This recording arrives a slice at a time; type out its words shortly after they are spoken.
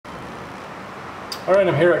Alright,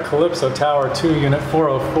 I'm here at Calypso Tower 2, Unit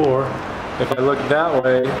 404. If I look that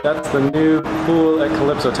way, that's the new pool at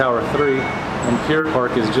Calypso Tower 3, and Pier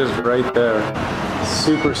Park is just right there.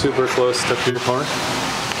 Super, super close to Pier Park.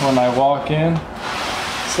 When I walk in,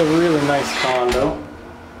 it's a really nice condo.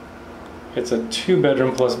 It's a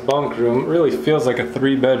 2-bedroom plus bunk room. It really feels like a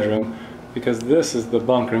 3-bedroom because this is the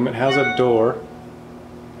bunk room. It has a door.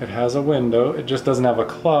 It has a window. It just doesn't have a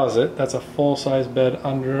closet. That's a full-size bed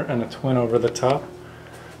under and a twin over the top.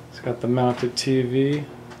 It's got the mounted TV.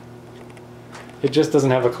 It just doesn't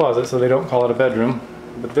have a closet, so they don't call it a bedroom.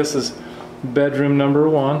 But this is bedroom number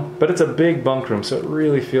 1. But it's a big bunk room, so it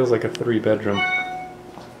really feels like a 3-bedroom.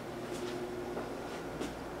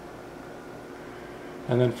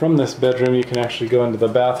 And then from this bedroom, you can actually go into the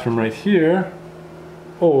bathroom right here,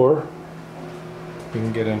 or you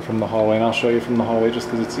can get in from the hallway, and I'll show you from the hallway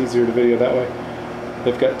just because it's easier to video that way.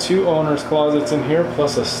 They've got 2 owner's closets in here,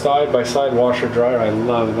 plus a side-by-side washer dryer. I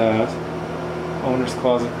love that. Owner's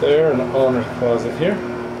closet there, and an owner's closet here.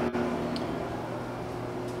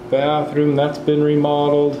 Bathroom, that's been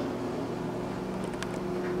remodeled.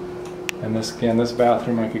 And this, again, this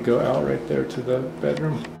bathroom, I could go out right there to the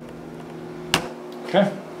bedroom. Okay.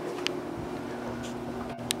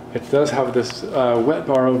 It does have this wet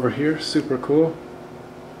bar over here, super cool.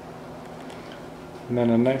 And then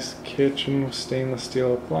a nice kitchen with stainless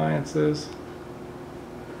steel appliances.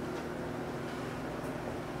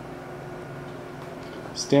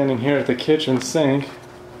 Standing here at the kitchen sink,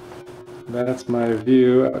 that's my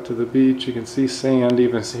view out to the beach. You can see sand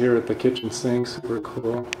even here at the kitchen sink, super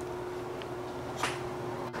cool.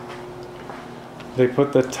 They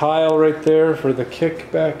put the tile right there for the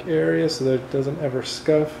kickback area so that it doesn't ever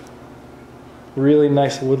scuff. Really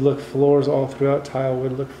nice wood look floors all throughout, tile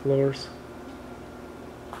wood look floors.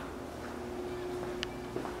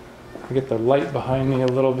 I get the light behind me a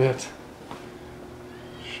little bit.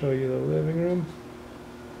 Show you the living room.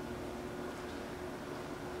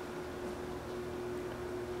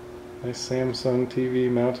 Nice Samsung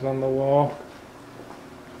TV mounted on the wall.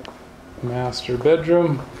 Master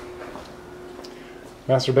bedroom.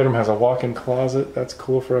 Master bedroom has a walk-in closet. That's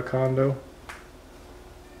cool for a condo.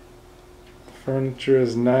 Furniture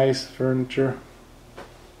is nice furniture.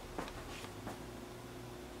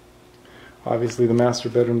 Obviously the master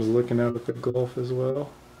bedroom is looking out at the Gulf as well,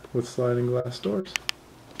 with sliding glass doors.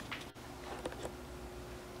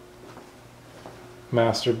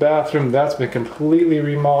 Master bathroom, that's been completely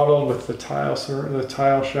remodeled with the tile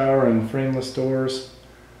shower and frameless doors.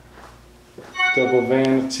 Double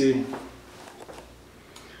vanity.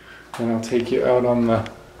 And I'll take you out on the,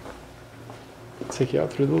 take you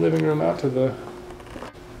out through the living room out to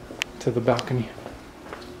the balcony.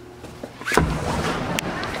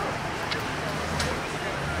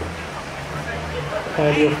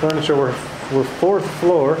 Patio furniture, we're 4th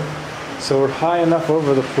floor, so we're high enough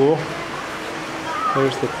over the pool.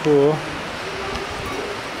 There's the pool.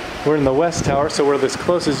 We're in the west tower, so we're as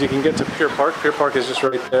close as you can get to Pier Park. Pier Park is just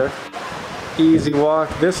right there. Easy walk.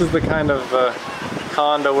 This is the kind of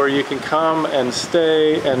condo where you can come and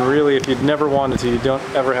stay, and really if you'd never wanted to, you don't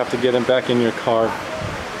ever have to get back in your car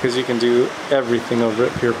because you can do everything over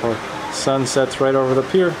at Pier Park. Sun sets right over the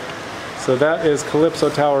pier. So that is Calypso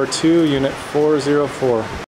Tower 2, Unit 404.